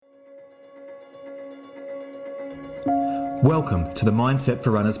Welcome to the Mindset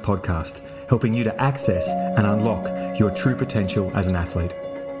for Runners podcast, helping you to access and unlock your true potential as an athlete.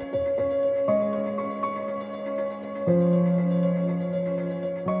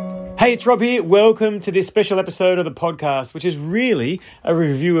 Hey, it's Rob here. Welcome to this special episode of the podcast, which is really a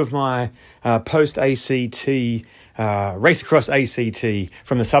review of my post-ACT race across ACT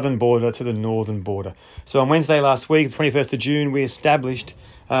from the southern border to the northern border. So on Wednesday last week, the 21st of June, we established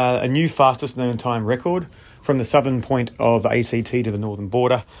a new fastest known time record from the southern point of the ACT to the northern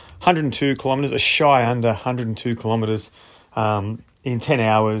border, 102 kilometres, a shy under 102 kilometres in 10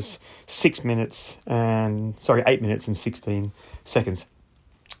 hours, 8 minutes and 16 seconds.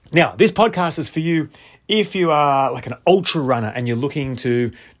 Now, this podcast is for you if you are like an ultra runner and you're looking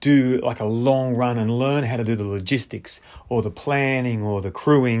to do like a long run and learn how to do the logistics or the planning or the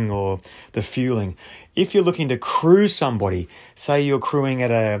crewing or the fueling. If you're looking to crew somebody, say you're crewing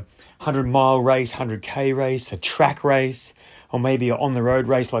at a 100-mile race, 100K race, a track race, or maybe an on-the-road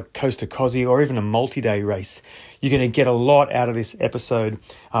race like Coast to Cozzy, or even a multi-day race, you're going to get a lot out of this episode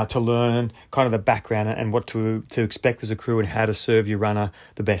to learn kind of the background and what to expect as a crew and how to serve your runner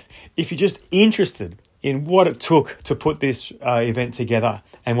the best. If you're just interested in what it took to put this event together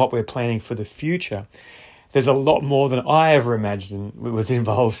and what we're planning for the future, there's a lot more than I ever imagined was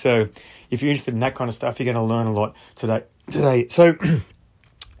involved. So if you're interested in that kind of stuff, you're going to learn a lot today. So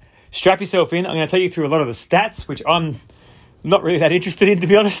strap yourself in. I'm going to take you through a lot of the stats, which I'm not really that interested in, to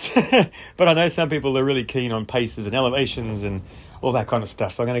be honest. But I know some people are really keen on paces and elevations and all that kind of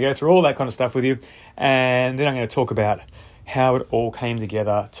stuff. So I'm going to go through all that kind of stuff with you. And then I'm going to talk about how it all came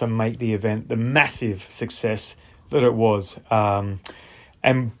together to make the event the massive success that it was.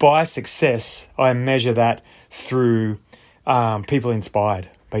 And by success, I measure that through people inspired.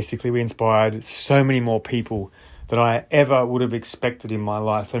 Basically, we inspired so many more people than I ever would have expected in my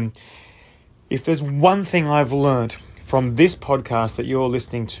life. And if there's one thing I've learned from this podcast that you're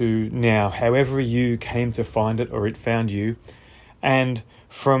listening to now, however you came to find it or it found you, and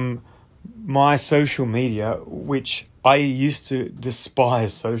from my social media, which I used to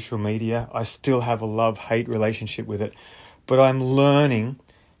despise social media, I still have a love-hate relationship with it, but I'm learning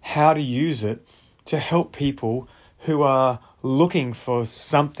how to use it to help people who are looking for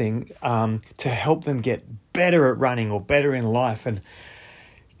something to help them get better at running or better in life. And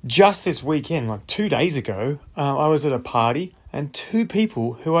just this weekend, like 2 days ago, I was at a party and two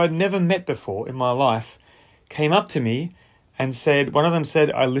people who I'd never met before in my life came up to me and said, one of them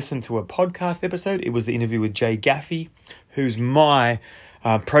said, I listened to a podcast episode. It was the interview with Jay Gaffey, who's my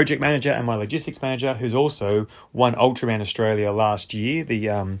project manager and my logistics manager, who's also won Ultraman Australia last year,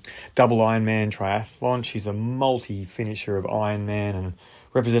 the double Ironman triathlon. She's a multi-finisher of Ironman and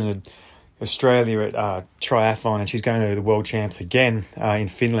represented Australia at triathlon, and she's going to the World Champs again in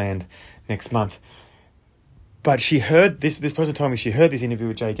Finland next month. But she heard this person told me she heard this interview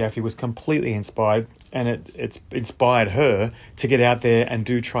with Jay Gaffey, was completely inspired, and it's inspired her to get out there and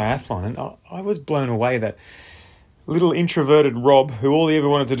do triathlon. And I was blown away that little introverted Rob, who all he ever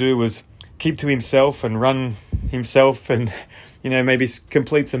wanted to do was keep to himself and run himself and, maybe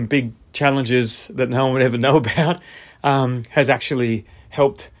complete some big challenges that no one would ever know about, has actually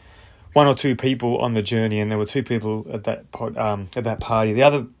helped one or two people on the journey. And there were two people at that party. The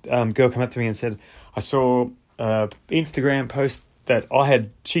other girl came up to me and said, I saw an Instagram post that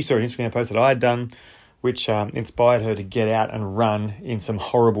she saw an Instagram post that I had done, which inspired her to get out and run in some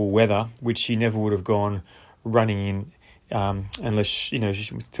horrible weather, which she never would have gone running in unless,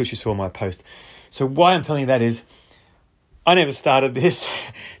 until she saw my post. So why I'm telling you that is, I never started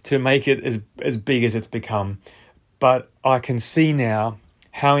this to make it as big as it's become, but I can see now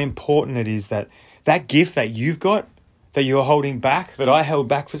how important it is that gift that you've got, that you're holding back, that I held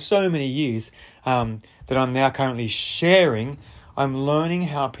back for so many years, that I'm now currently sharing. I'm learning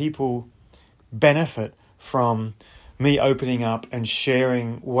how people benefit from me opening up and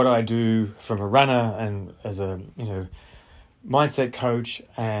sharing what I do from a runner and as a, mindset coach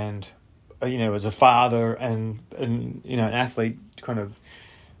and, as a father and an athlete, kind of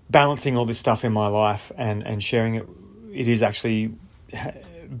balancing all this stuff in my life and sharing it. It is actually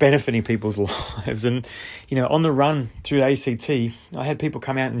benefiting people's lives. And, on the run through the ACT, I had people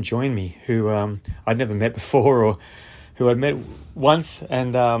come out and join me who I'd never met before or who I'd met once,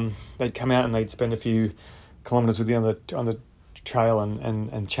 and they'd come out and they'd spend a few kilometres with me on the trail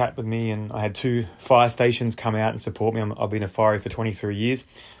and chat with me. And I had two fire stations come out and support me. I've been a firer for 23 years.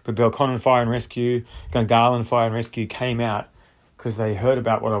 But Belconnen Fire and Rescue, Gungahlin Fire and Rescue came out because they heard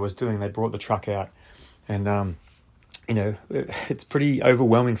about what I was doing. They brought the truck out. And it's pretty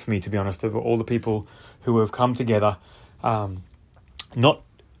overwhelming for me, to be honest, of all the people who have come together, not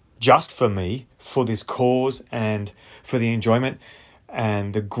just for me, for this cause and for the enjoyment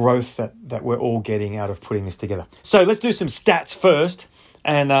and the growth that we're all getting out of putting this together. So let's do some stats first,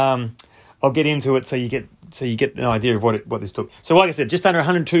 and I'll get into it so you get an idea of what this took. So like I said, just under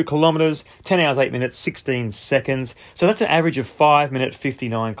 102 kilometers, 10 hours, 8 minutes, 16 seconds. So that's an average of 5 minute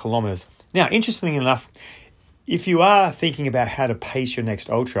 59 kilometers. Now, interestingly enough, if you are thinking about how to pace your next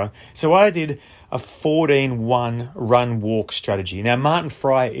ultra, so I did a 14-1 run-walk strategy. Now, Martin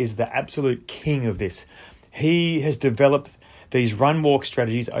Fry is the absolute king of this. He has developed these run-walk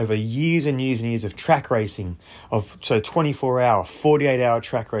strategies over years and years and years of track racing, so 24-hour, 48-hour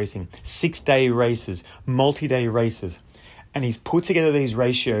track racing, 6-day races, multi-day races. And he's put together these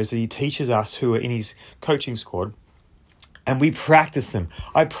ratios that he teaches us who are in his coaching squad, and we practice them.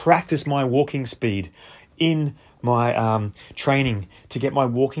 I practice my walking speed in my training to get my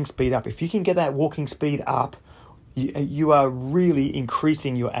walking speed up. If you can get that walking speed up, you are really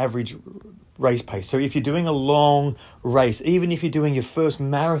increasing your average race pace. So if you're doing a long race, even if you're doing your first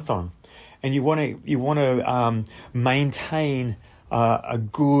marathon, and you want to maintain a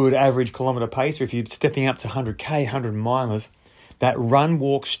good average kilometer pace, or if you're stepping up to 100k, 100 milers, that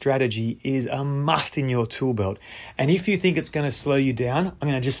run-walk strategy is a must in your tool belt. And if you think it's going to slow you down, I'm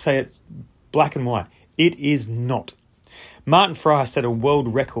going to just say it black and white. It is not. Martin Fry set a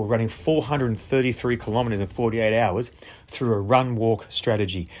world record running 433 kilometers in 48 hours through a run-walk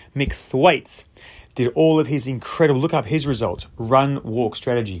strategy. Mick Thwaites did all of his incredible, look up his results, run-walk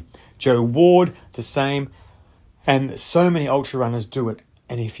strategy. Joe Ward, the same, and so many ultra runners do it.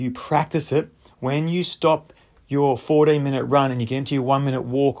 And if you practice it, when you stop your 14-minute run and you get into your 1-minute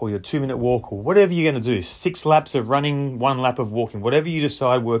walk or your 2-minute walk or whatever you're going to do, 6 laps of running, 1 lap of walking, whatever you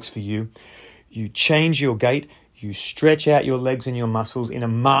decide works for you, you change your gait, you stretch out your legs and your muscles in a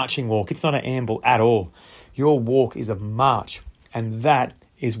marching walk. It's not an amble at all. Your walk is a march, and that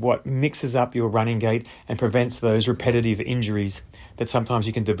is what mixes up your running gait and prevents those repetitive injuries that sometimes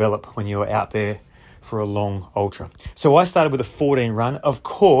you can develop when you're out there for a long ultra. So I started with a 14 run. Of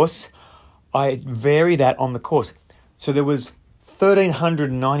course, I vary that on the course. So there was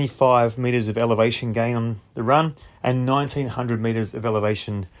 1,395 meters of elevation gain on the run and 1,900 meters of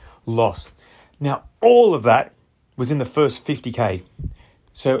elevation loss. Now, all of that was in the first 50k.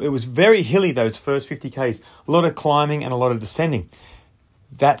 So it was very hilly, those first 50Ks. A lot of climbing and a lot of descending.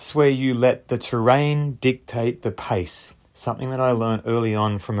 That's where you let the terrain dictate the pace. Something that I learned early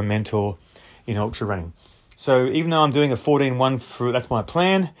on from a mentor in ultra running. So even though I'm doing a 14-1, that's my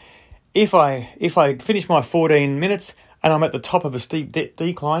plan. If I finish my 14 minutes and I'm at the top of a steep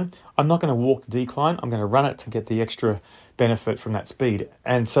decline, I'm not going to walk the decline. I'm going to run it to get the extra benefit from that speed.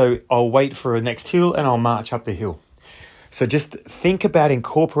 And so I'll wait for a next hill and I'll march up the hill. So just think about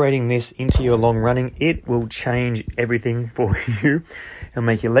incorporating this into your long running. It will change everything for you. It'll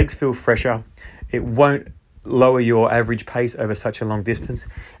make your legs feel fresher. It won't lower your average pace over such a long distance,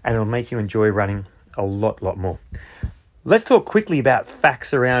 and it'll make you enjoy running a lot more. Let's talk quickly about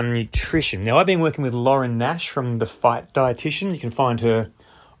facts around nutrition. Now, I've been working with Lauren Nash from The Fight Dietitian. You can find her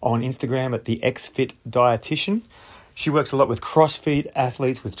on Instagram at the XFit Dietitian. She works a lot with CrossFit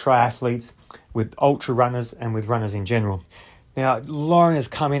athletes, with triathletes, with ultra runners, and with runners in general. Now, Lauren has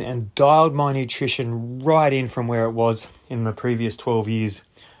come in and dialed my nutrition right in from where it was in the previous 12 years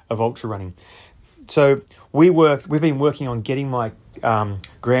of ultra running. So we've been working on getting my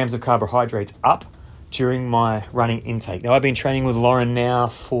grams of carbohydrates up during my running intake. Now, I've been training with Lauren now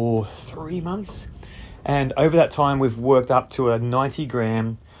for 3 months, and over that time, we've worked up to a 90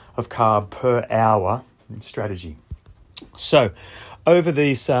 gram of carb per hour strategy. So over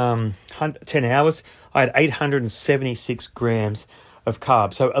these 10 hours, I had 876 grams of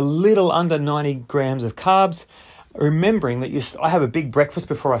carbs. So a little under 90 grams of carbs, remembering that I have a big breakfast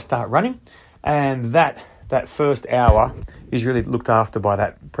before I start running, and that first hour is really looked after by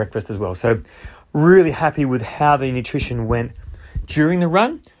that breakfast as well. So really happy with how the nutrition went during the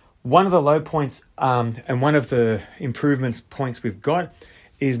run. One of the low points and one of the improvements points we've got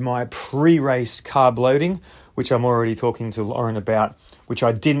is my pre-race carb loading, which I'm already talking to Lauren about, which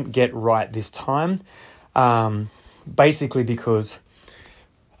I didn't get right this time, basically because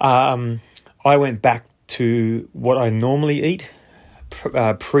I went back to what I normally eat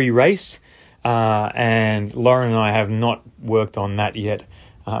pre-race, and Lauren and I have not worked on that yet,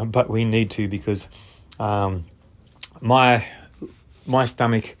 but we need to, because my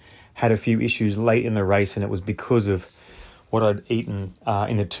stomach had a few issues late in the race, and it was because of what I'd eaten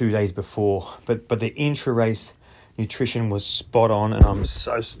in the 2 days before. But the intra-race nutrition was spot on, and I'm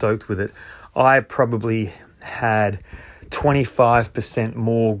so stoked with it. I probably had 25%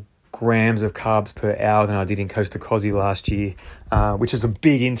 more grams of carbs per hour than I did in Costa Cosi last year, which is a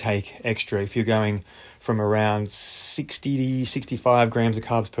big intake extra if you're going from around 60 to 65 grams of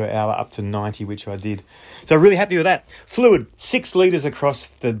carbs per hour up to 90, which I did. So really happy with that. Fluid, 6 litres across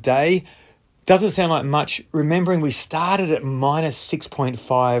the day. Doesn't sound like much, remembering we started at minus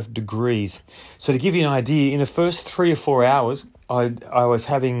 6.5 degrees. So to give you an idea, in the first 3 or 4 hours, I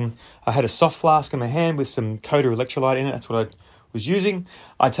had a soft flask in my hand with some Coda electrolyte in it. That's what I was using.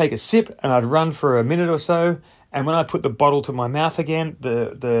 I'd take a sip and I'd run for a minute or so. And when I put the bottle to my mouth again,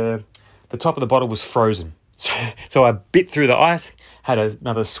 the top of the bottle was frozen. So I bit through the ice, had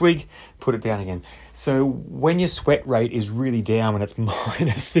another swig, put it down again. So when your sweat rate is really down, when it's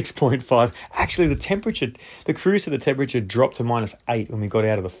minus 6.5, actually the cruise to the temperature dropped to minus 8 when we got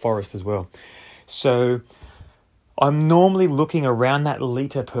out of the forest as well. So I'm normally looking around that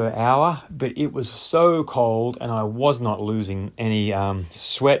litre per hour, but it was so cold and I was not losing any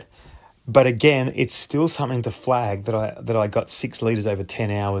sweat. But again, it's still something to flag that I got 6 litres over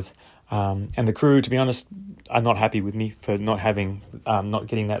 10 hours. And the crew, to be honest, are not happy with me for not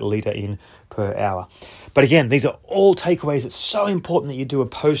getting that litre in per hour. But again, these are all takeaways. It's so important that you do a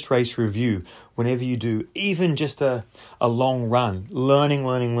post-race review whenever you do even just a long run,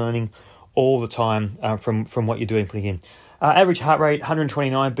 learning all the time from what you're doing, putting in. Average heart rate,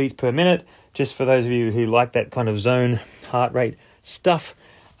 129 beats per minute, just for those of you who like that kind of zone heart rate stuff.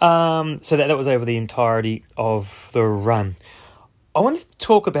 So that was over the entirety of the run. I wanted to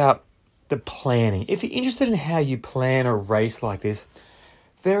talk about the planning. If you're interested in how you plan a race like this,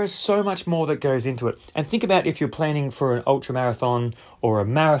 there is so much more that goes into it. And think about if you're planning for an ultra marathon or a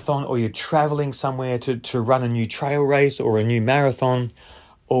marathon, or you're traveling somewhere to run a new trail race or a new marathon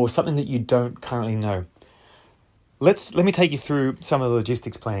or something that you don't currently know. Let me take you through some of the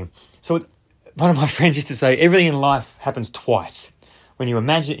logistics planning. So one of my friends used to say, everything in life happens twice. When you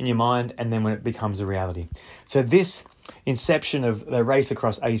imagine it in your mind and then when it becomes a reality. So this inception of the race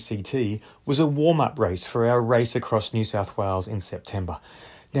across ACT was a warm-up race for our race across New South Wales in September.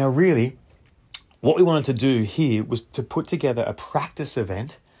 Now, really, what we wanted to do here was to put together a practice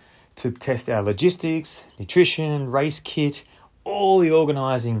event to test our logistics, nutrition, race kit, all the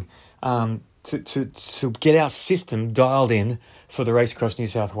organising to get our system dialed in for the race across New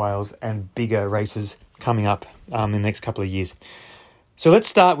South Wales and bigger races coming up in the next couple of years. So let's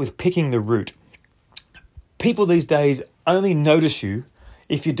start with picking the route. People these days only notice you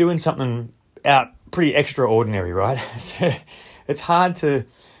if you're doing something out pretty extraordinary, right? So it's hard to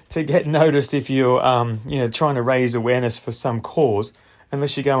get noticed if you're trying to raise awareness for some cause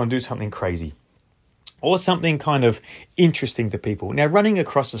unless you go and do something crazy or something kind of interesting to people. Now, running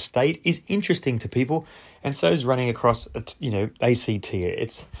across a state is interesting to people, and so is running across ACT.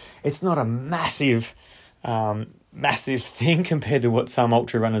 It's not a massive thing compared to what some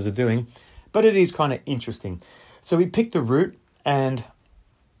ultra runners are doing, but it is kind of interesting. So we picked the route, and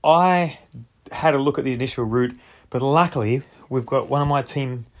I had a look at the initial route, but luckily we've got one of my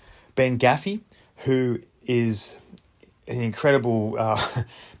team, Ben Gaffey, who is an incredible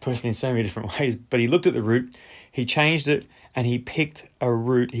person in so many different ways, but he looked at the route, he changed it, and he picked a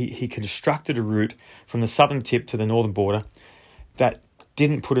route, he constructed a route from the southern tip to the northern border that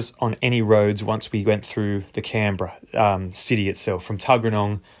didn't put us on any roads once we went through the Canberra city itself, from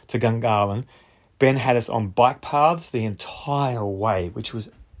Tuggeranong to Gungahlin. Ben had us on bike paths the entire way, which was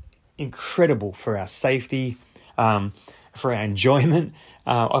incredible for our safety, for our enjoyment.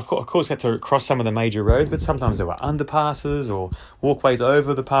 Of course, had to cross some of the major roads, but sometimes there were underpasses or walkways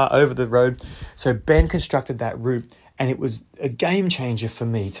over the road. So Ben constructed that route, and it was a game changer for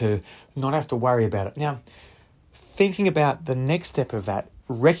me to not have to worry about it. Now, thinking about the next step of that,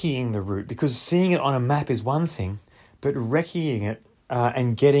 recceing the route, because seeing it on a map is one thing, but recceing it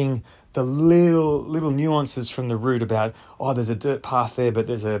and getting the little nuances from the route about, there's a dirt path there, but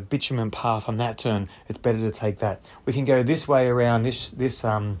there's a bitumen path on that turn. It's better to take that. We can go this way around this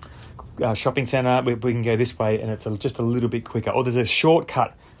shopping centre. We can go this way, and it's just a little bit quicker. Or there's a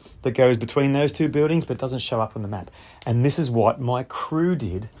shortcut that goes between those two buildings, but doesn't show up on the map. And this is what my crew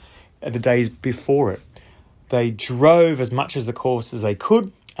did the days before it. They drove as much as the course as they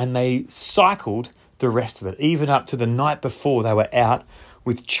could, and they cycled the rest of it, even up to the night before they were out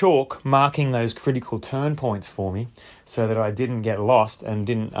with chalk marking those critical turn points for me so that I didn't get lost and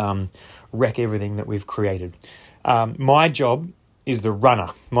didn't wreck everything that we've created. My job is the runner.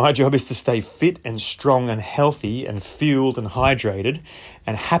 My job is to stay fit and strong and healthy and fueled and hydrated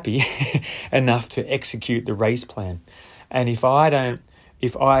and happy enough to execute the race plan. And if I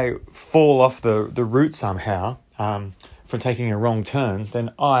fall off the route somehow from taking a wrong turn,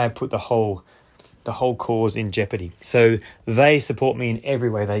 then I put the whole the whole cause in jeopardy. So they support me in every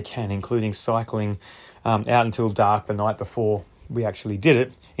way they can, including cycling out until dark the night before we actually did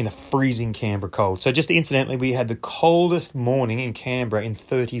it in a freezing Canberra cold. So just incidentally, we had the coldest morning in Canberra in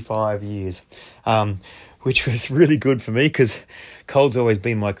 35 years, which was really good for me because cold's always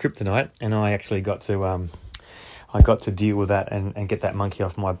been my kryptonite, and I actually got to deal with that and get that monkey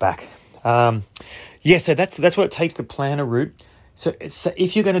off my back. So that's what it takes to plan a route. So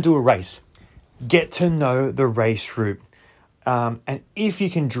if you're going to do a race, get to know the race route. And if you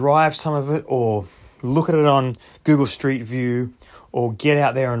can drive some of it or look at it on Google Street View or get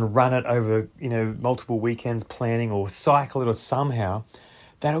out there and run it over, multiple weekends planning or cycle it or somehow,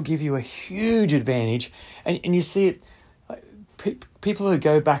 that'll give you a huge advantage. And you see it, people who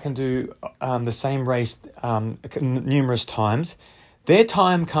go back and do the same race numerous times, their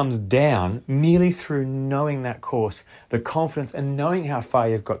time comes down merely through knowing that course, the confidence and knowing how far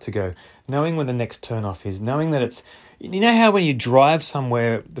you've got to go, knowing when the next turnoff is, knowing that it's, how when you drive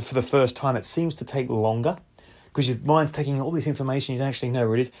somewhere for the first time, it seems to take longer because your mind's taking all this information, you don't actually know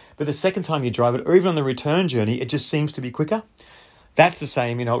where it is. But the second time you drive it, or even on the return journey, it just seems to be quicker. That's the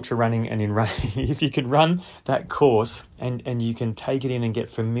same in ultra running and in running. If you can run that course and you can take it in and get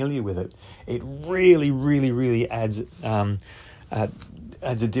familiar with it, it really, really, really adds a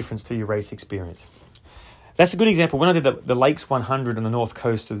difference to your race experience. That's a good example. When I did the Lakes 100 on the north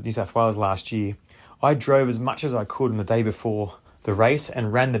coast of New South Wales last year, I drove as much as I could on the day before the race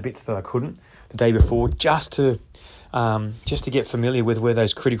and ran the bits that I couldn't the day before just to get familiar with where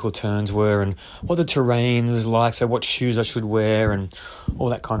those critical turns were and what the terrain was like, so what shoes I should wear and all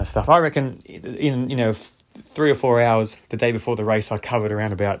that kind of stuff. I reckon in 3 or 4 hours the day before the race, I covered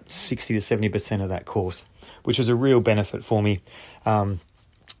around about 60 to 70% of that course, which was a real benefit for me. And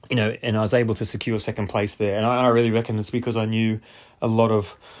I was able to secure second place there. And I really reckon it's because I knew a lot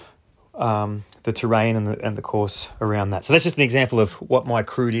of the terrain and the course around that. So that's just an example of what my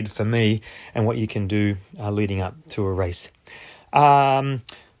crew did for me and what you can do leading up to a race.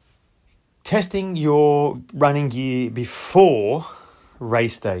 Testing your running gear before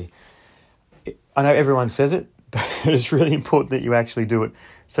race day. I know everyone says it, but it's really important that you actually do it.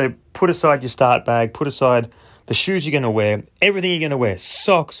 So put aside your start bag, put aside the shoes you're going to wear, everything you're going to wear,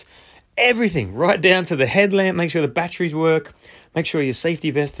 socks, everything, right down to the headlamp. Make sure the batteries work. Make sure your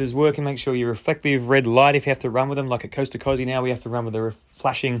safety vest is working. Make sure your reflective red light, if you have to run with them, like at Coast to Cozy now, we have to run with a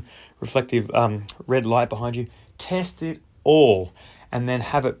flashing reflective red light behind you. Test it all and then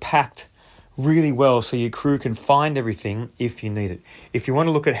have it packed really well so your crew can find everything if you need it. If you want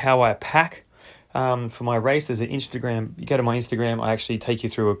to look at how I pack for my race, there's an Instagram. You go to my Instagram, I actually take you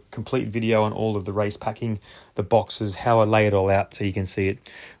through a complete video on all of the race packing, the boxes, how I lay it all out so you can see it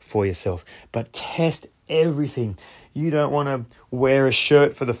for yourself. But test everything. You don't want to wear a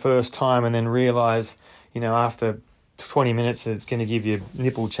shirt for the first time and then realize, after 20 minutes it's going to give you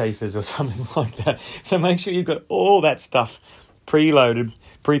nipple chafers or something like that. So make sure you've got all that stuff preloaded,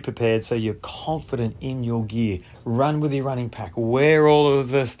 pre-prepared, so you're confident in your gear. Run with your running pack. Wear all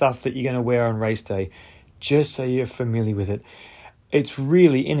of the stuff that you're going to wear on race day, just so you're familiar with it. It's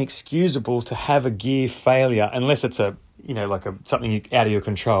really inexcusable to have a gear failure unless it's something out of your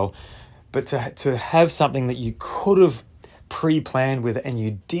control. But to have something that you could have pre-planned with and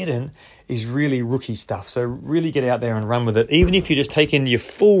you didn't is really rookie stuff. So really get out there and run with it. Even if you just take in your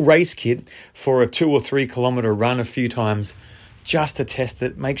full race kit for a 2 or 3 kilometre run a few times just to test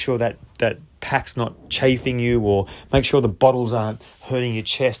it, make sure that pack's not chafing you, or make sure the bottles aren't hurting your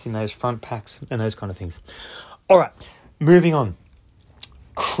chest in those front packs and those kind of things. All right, moving on.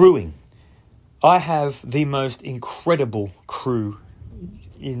 Crewing. I have the most incredible crew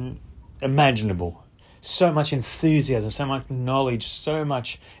imaginable. So much enthusiasm, so much knowledge, so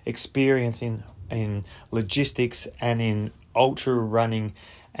much experience in logistics and in ultra running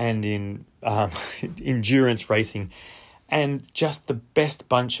and in endurance racing, and just the best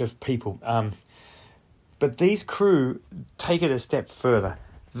bunch of people. But these crew take it a step further.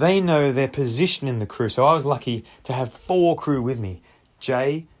 They know their position in the crew. So I was lucky to have 4 crew with me.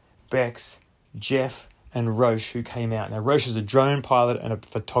 Jay, Bex, Jeff, and Roche, who came out. Now, Roche is a drone pilot and a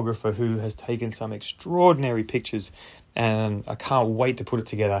photographer who has taken some extraordinary pictures, and I can't wait to put it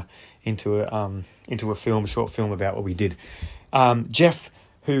together into a short film about what we did. Jeff,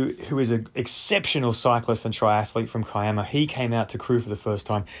 who is an exceptional cyclist and triathlete from Kiama, he came out to crew for the first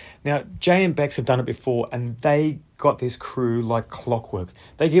time. Now, Jay and Bex have done it before, and they got this crew like clockwork.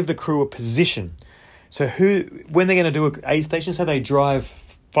 They give the crew a position. So when they're going to do a aid station, so they drive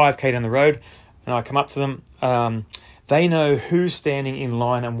 5K down the road, and I come up to them, They know who's standing in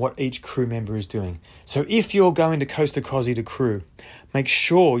line and what each crew member is doing. So if you're going to Coast to Cozzy to crew, make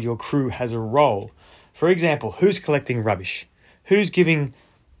sure your crew has a role. For example, who's collecting rubbish? Who's giving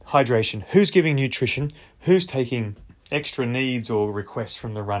hydration? Who's giving nutrition? Who's taking extra needs or requests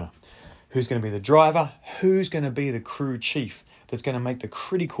from the runner? Who's going to be the driver? Who's going to be the crew chief that's going to make the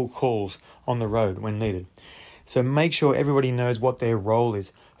critical calls on the road when needed? So make sure everybody knows what their role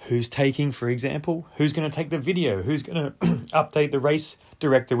is. Who's taking, for example, who's going to take the video? Who's going to update the race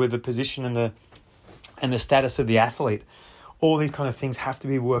director with the position and the status of the athlete? All these kind of things have to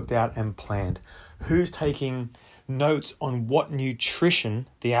be worked out and planned. Who's taking notes on what nutrition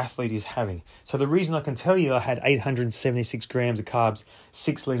the athlete is having? So the reason I can tell you I had 876 grams of carbs,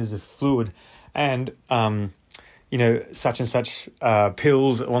 6 litres of fluid, and such and such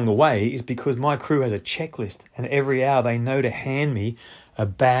pills along the way is because my crew has a checklist, and every hour they know to hand me a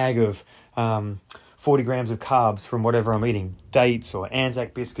bag of 40 grams of carbs from whatever I'm eating, dates or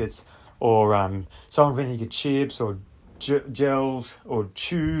Anzac biscuits or salt and vinegar chips or gels or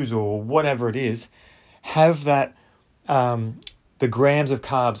chews or whatever it is. Have that the grams of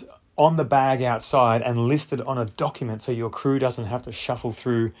carbs on the bag outside and listed on a document so your crew doesn't have to shuffle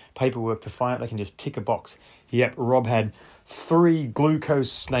through paperwork to find it. They can just tick a box. Yep, Rob had 3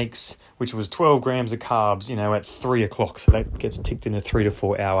 glucose snakes, which was 12 grams of carbs, at 3 o'clock. So that gets ticked in the 3 to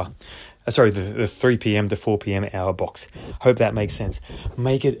 4 hour. The 3 p.m. to 4 p.m. hour box. Hope that makes sense.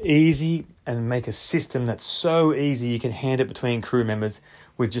 Make it easy and make a system that's so easy you can hand it between crew members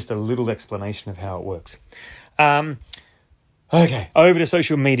with just a little explanation of how it works. Okay, over to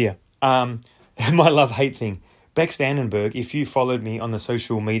social media. My love-hate thing. Bex Vandenberg, if you followed me on the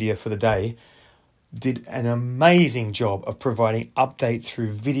social media for the day, did an amazing job of providing updates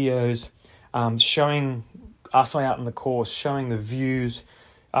through videos, showing us out in the course, showing the views,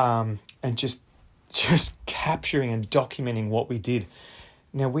 and just capturing and documenting what we did.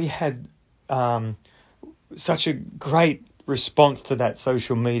 Now, we had such a great response to that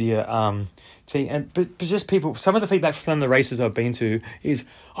social media thing, but just people. Some of the feedback from the races I've been to is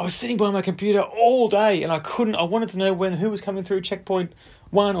I was sitting by my computer all day and I wanted to know who was coming through checkpoint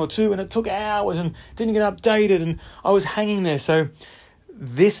 1 or 2, and it took hours and didn't get updated, and I was hanging there. So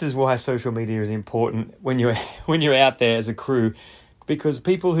this is why social media is important when you're out there as a crew, because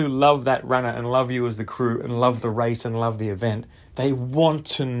people who love that runner and love you as the crew and love the race and love the event, they want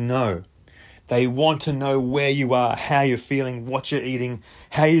to know. They want to know where you are, how you're feeling, what you're eating,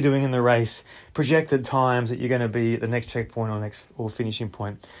 how you're doing in the race, projected times that you're going to be at the next checkpoint or finishing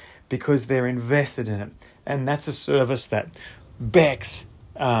point, because they're invested in it. And that's a service that Bex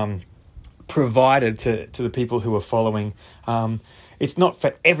provided to the people who are following. It's not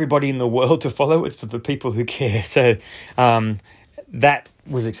for everybody in the world to follow, it's for the people who care. So that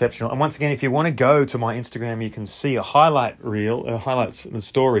was exceptional. And once again, if you want to go to my Instagram, you can see a highlight reel, highlights the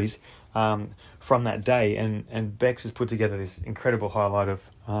stories from that day, and Bex has put together this incredible highlight of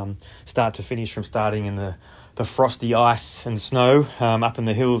start to finish, from starting in the frosty ice and snow up in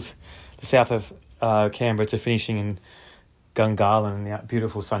the hills, the south of Canberra, to finishing in Gungahlin in the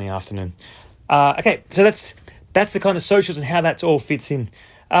beautiful sunny afternoon. Okay, so that's the kind of socials and how that all fits in.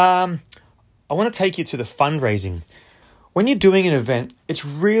 I want to take you to the fundraising. When you're doing an event, it's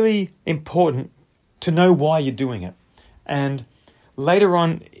really important to know why you're doing it. And later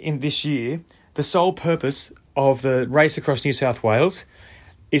on in this year, the sole purpose of the Race Across New South Wales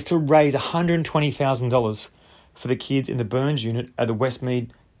is to raise $120,000 for the kids in the burns unit at the Westmead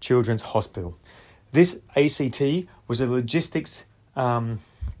Children's Hospital. This ACT was a logistics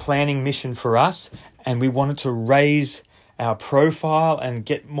planning mission for us, and we wanted to raise our profile and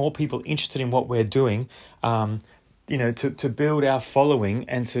get more people interested in what we're doing, to build our following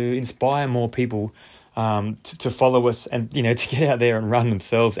and to inspire more people to follow us and, to get out there and run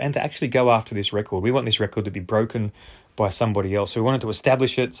themselves and to actually go after this record. We want this record to be broken by somebody else. So we wanted to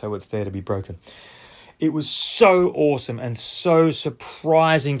establish it so it's there to be broken. It was so awesome and so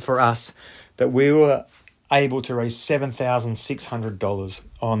surprising for us that we were able to raise $7,600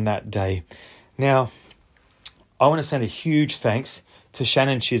 on that day. Now, I want to send a huge thanks to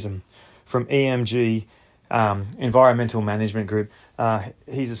Shannon Chisholm from EMG Environmental Management Group.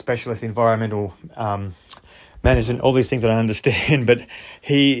 He's a specialist in environmental management, all these things that I understand, but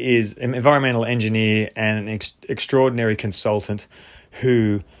he is an environmental engineer and an extraordinary consultant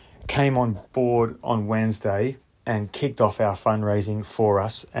who came on board on Wednesday and kicked off our fundraising for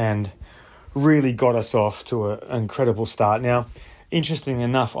us and really got us off to an incredible start. Now, interestingly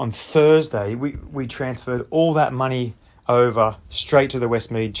enough, on Thursday, we transferred all that money over straight to the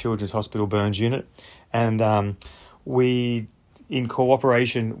Westmead Children's Hospital Burns Unit, and we in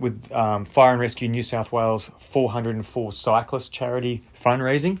cooperation with Fire and Rescue New South Wales 404 Cyclist Charity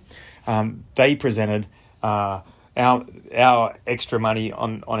Fundraising. They presented our extra money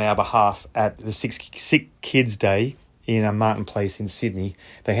on our behalf at the Sick Kids Day in Martin Place in Sydney.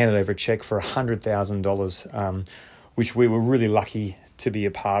 They handed over a cheque for $100,000, which we were really lucky to be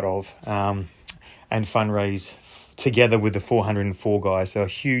a part of and fundraise together with the 404 guys. So a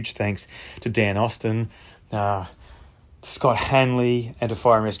huge thanks to Dan Austin, Scott Hanley, and to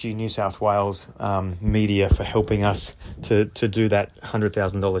Fire and Rescue New South Wales media for helping us to do that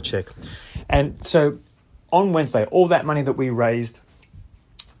 $100,000 cheque. And so on Wednesday, all that money that we raised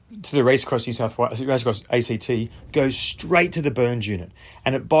to the Race Across New South Wales, Race Across ACT, goes straight to the burns unit,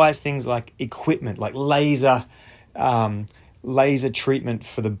 and it buys things like equipment, like laser treatment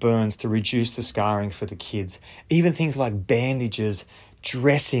for the burns to reduce the scarring for the kids, even things like bandages,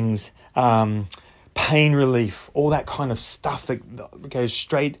 dressings, pain relief, all that kind of stuff that goes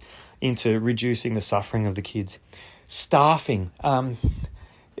straight into reducing the suffering of the kids. Staffing,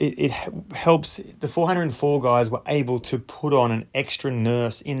 it helps. The 404 guys were able to put on an extra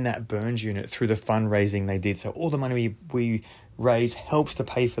nurse in that burns unit through the fundraising they did. So all the money we raise helps to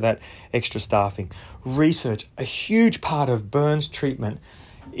pay for that extra staffing. Research, a huge part of burns treatment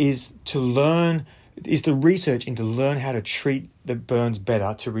is the research into learn how to treat the burns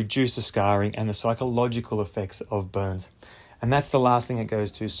better to reduce the scarring and the psychological effects of burns. And that's the last thing it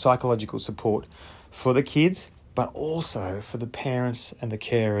goes to, psychological support for the kids, but also for the parents and the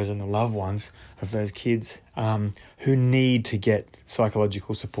carers and the loved ones of those kids who need to get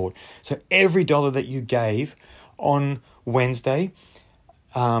psychological support. So every dollar that you gave on Wednesday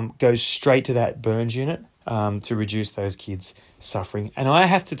goes straight to that burns unit to reduce those kids' suffering. And I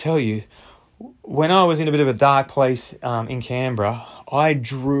have to tell you, when I was in a bit of a dark place in Canberra, I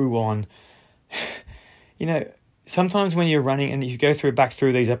drew on, sometimes when you're running and you go back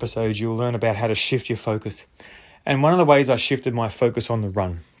through these episodes, you'll learn about how to shift your focus. And one of the ways I shifted my focus on the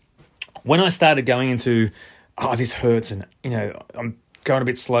run, when I started going into, this hurts, and, I'm going a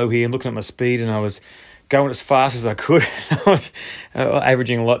bit slow here and looking at my speed, and I was going as fast as I could. I was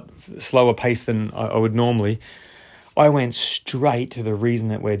averaging a lot slower pace than I would normally. I went straight to the reason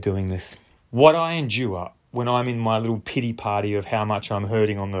that we're doing this. What I endure when I'm in my little pity party of how much I'm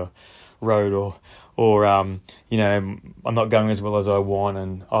hurting on the road, or I'm not going as well as I want,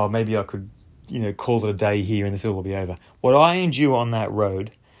 and maybe I could call it a day here and this will be over. What I endure on that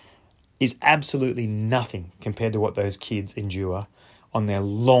road is absolutely nothing compared to what those kids endure on their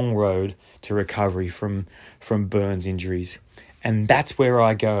long road to recovery from burns injuries. And that's where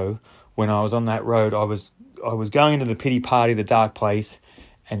I go when I was on that road. I was going into the pity party, the dark place,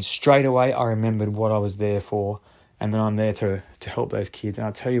 and straight away I remembered what I was there for, and then I'm there to help those kids. And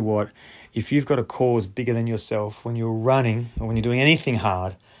I'll tell you what, if you've got a cause bigger than yourself, when you're running or when you're doing anything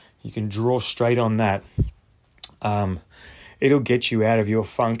hard, you can draw straight on that. It'll get you out of your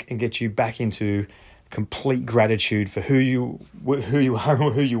funk and get you back into complete gratitude for who you are,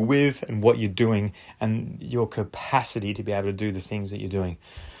 who you're with, and what you're doing, and your capacity to be able to do the things that you're doing.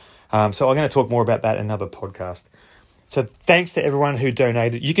 So I'm going to talk more about that in another podcast. So thanks to everyone who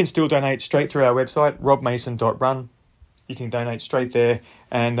donated. You can still donate straight through our website, robmason.run. You can donate straight there,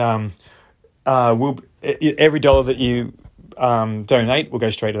 and every dollar that you donate will go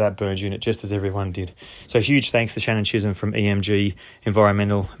straight to that burns unit, just as everyone did. So huge thanks to Shannon Chisholm from EMG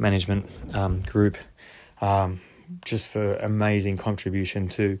Environmental Management Group, just for amazing contribution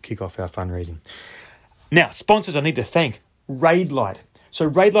to kick off our fundraising. Now, sponsors I need to thank. Raidlight. So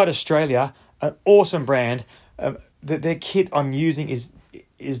Raidlight Australia, an awesome brand. Their kit I'm using is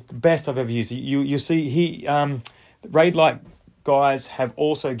the best I've ever used. You see, Raidlight guys have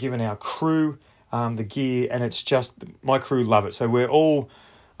also given our crew the gear, and it's just, my crew love it. So we're all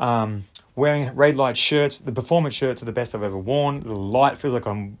wearing Raidlight shirts. The performance shirts are the best I've ever worn. The light feels like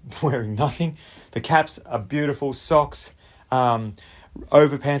I'm wearing nothing. The caps are beautiful. Socks,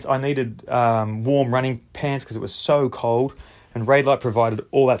 overpants. I needed warm running pants because it was so cold, and Raidlight provided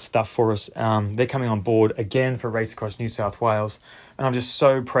all that stuff for us. They're coming on board again for Race Across New South Wales, and I'm just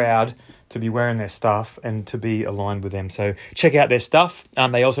so proud to be wearing their stuff and to be aligned with them. So check out their stuff.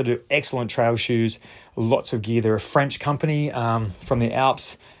 They also do excellent trail shoes, lots of gear. They're a French company from the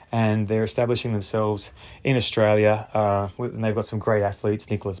Alps, and they're establishing themselves in Australia. And they've got some great athletes,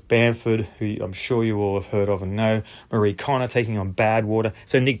 Nicholas Bamford, who I'm sure you all have heard of and know, Marie Connor taking on Badwater.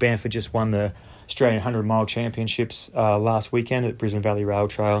 So Nick Bamford just won the Australian 100-mile championships last weekend at Brisbane Valley Rail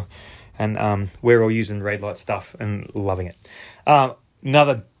Trail, and we're all using Raidlight stuff and loving it.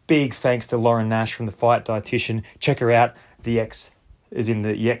 Another big thanks to Lauren Nash from The Fight Dietitian. Check her out, is in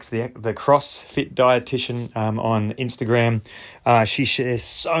the CrossFit dietitian on Instagram. She shares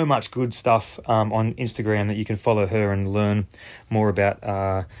so much good stuff on Instagram that you can follow her and learn more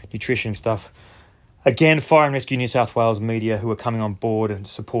about nutrition stuff. Again, Fire and Rescue New South Wales Media, who are coming on board and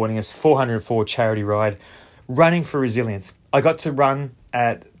supporting us. 404 charity ride, Running for Resilience. I got to run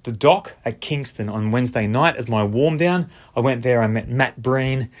at the dock at Kingston on Wednesday night as my warm down. I went there, I met Matt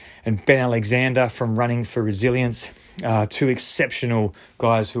Breen and Ben Alexander from Running for Resilience, two exceptional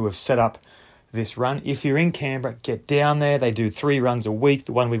guys who have set up this run. If you're in Canberra, get down there. They do 3 runs a week.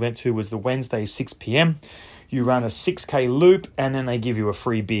 The one we went to was the Wednesday, 6 p.m. You run a 6K loop and then they give you a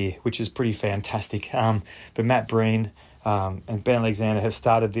free beer, which is pretty fantastic. But Matt Breen and Ben Alexander have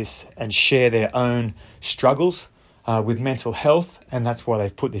started this and share their own struggles with mental health, and that's why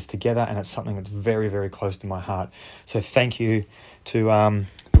they've put this together, and it's something that's very, very close to my heart. So thank you to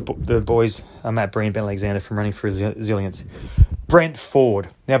the boys, Matt Breen, Ben Alexander from Running for Resilience. Brent Ford.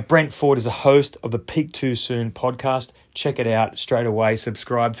 Now, Brent Ford is a host of the Peak Too Soon podcast. Check it out straight away,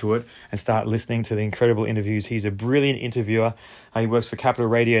 subscribe to it, and start listening to the incredible interviews. He's a brilliant interviewer. He works for Capital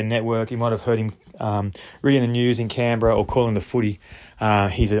Radio Network. You might have heard him reading the news in Canberra or calling the footy.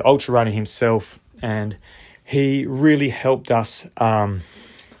 He's an ultra runner himself, and he really helped us.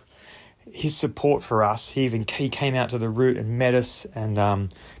 His support for us, he came out to the route and met us and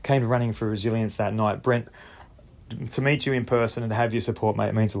came to Running for Resilience that night. Brent, to meet you in person and to have your support, mate,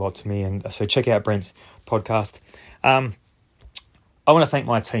 it means a lot to me. And so check out Brent's podcast. I want to thank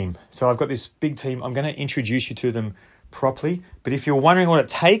my team. So I've got this big team. I'm going to introduce you to them properly. But if you're wondering what it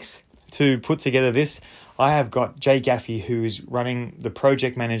takes to put together this, I have got Jay Gaffey, who is running the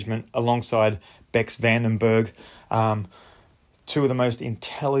project management alongside Bex Vandenberg, two of the most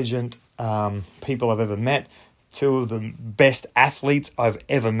intelligent people I've ever met, two of the best athletes I've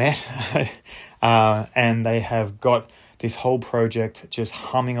ever met. And they have got this whole project just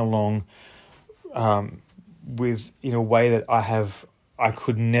humming along in a way that I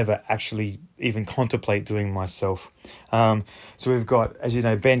could never actually even contemplate doing myself. So we've got, as you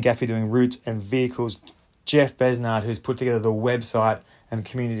know, Ben Gaffey doing routes and vehicles, Jeff Besnard, who's put together the website and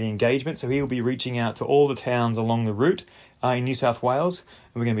community engagement. So he'll be reaching out to all the towns along the route in New South Wales.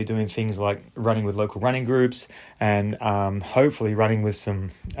 And we're going to be doing things like running with local running groups and hopefully running with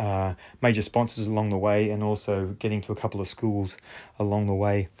some major sponsors along the way, and also getting to a couple of schools along the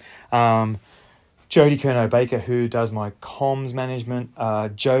way. Jody Kerno-Baker, who does my comms management.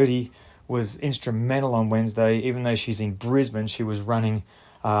 Jody was instrumental on Wednesday. Even though she's in Brisbane, she was running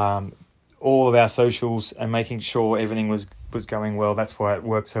all of our socials and making sure everything was going well. That's why it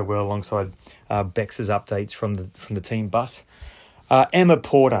worked so well alongside Bex's updates from the team bus. Emma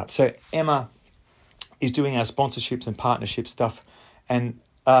Porter. So Emma is doing our sponsorships and partnership stuff. And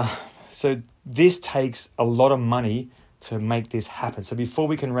so this takes a lot of money to make this happen. So before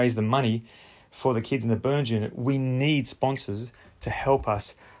we can raise the money for the kids in the Burns unit, we need sponsors to help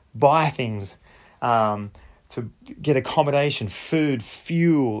us buy things, to get accommodation, food,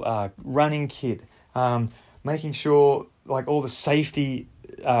 fuel, running kit, making sure like all the safety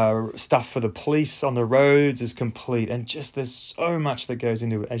stuff for the police on the roads is complete, and just there's so much that goes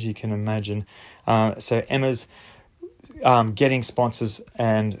into it, as you can imagine. So Emma's getting sponsors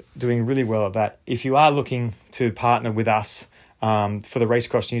and doing really well at that. If you are looking to partner with us for the Race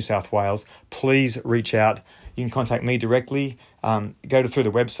Across New South Wales, please reach out. You can contact me directly. Go through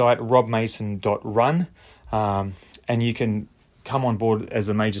the website robmason.run, and you can come on board as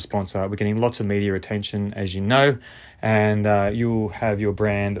a major sponsor. We're getting lots of media attention, as you know, and you'll have your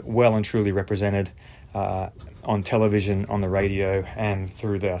brand well and truly represented on television, on the radio, and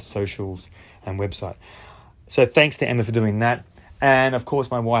through their socials and website. So thanks to Emma for doing that. And of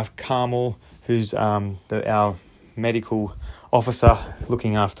course, my wife, Carmel, who's our medical officer,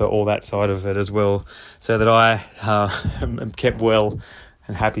 looking after all that side of it as well, so that I am kept well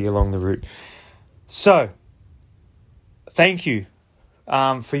and happy along the route. So thank you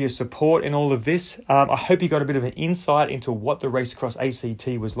for your support in all of this. I hope you got a bit of an insight into what the Race Across ACT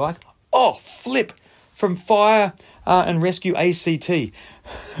was like. Oh, flip! From Fire and Rescue ACT.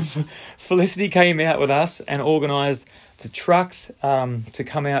 Felicity came out with us and organised the trucks to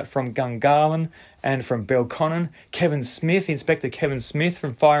come out from Gungahlin and from Belconnen. Kevin Smith, Inspector Kevin Smith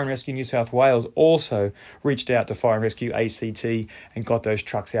from Fire and Rescue New South Wales, also reached out to Fire and Rescue ACT and got those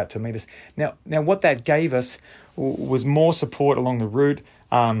trucks out to meet us. Now what that gave us was more support along the route.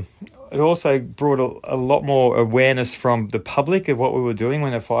 It also brought a lot more awareness from the public of what we were doing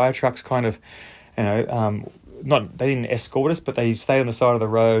when the fire trucks kind of, they didn't escort us, but they stayed on the side of the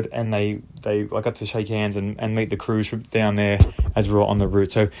road, and I got to shake hands and meet the crews down there as we were on the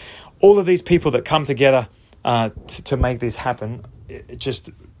route. So all of these people that come together to make this happen,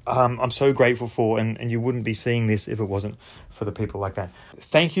 I'm so grateful for, and you wouldn't be seeing this if it wasn't for the people like that.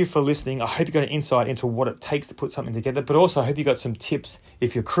 Thank you for listening. I hope you got an insight into what it takes to put something together, but also I hope you got some tips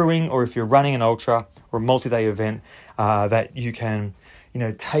if you're crewing or if you're running an ultra or a multi-day event that you can,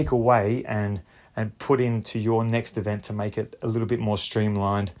 take away and put into your next event to make it a little bit more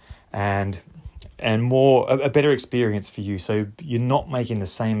streamlined and more a better experience for you, so you're not making the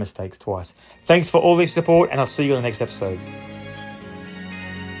same mistakes twice. Thanks for all this support, and I'll see you in the next episode.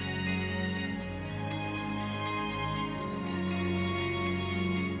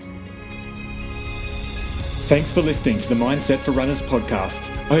 Thanks for listening to the Mindset for Runners podcast.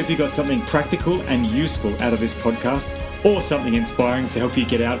 I hope you got something practical and useful out of this podcast, or something inspiring to help you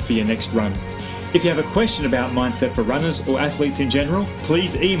get out for your next run. If you have a question about Mindset for Runners or athletes in general,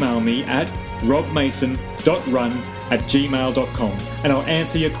 please email me at robmason.run@gmail.com and I'll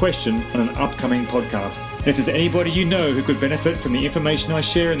answer your question on an upcoming podcast. And if there's anybody you know who could benefit from the information I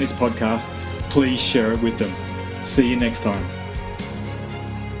share in this podcast, please share it with them. See you next time.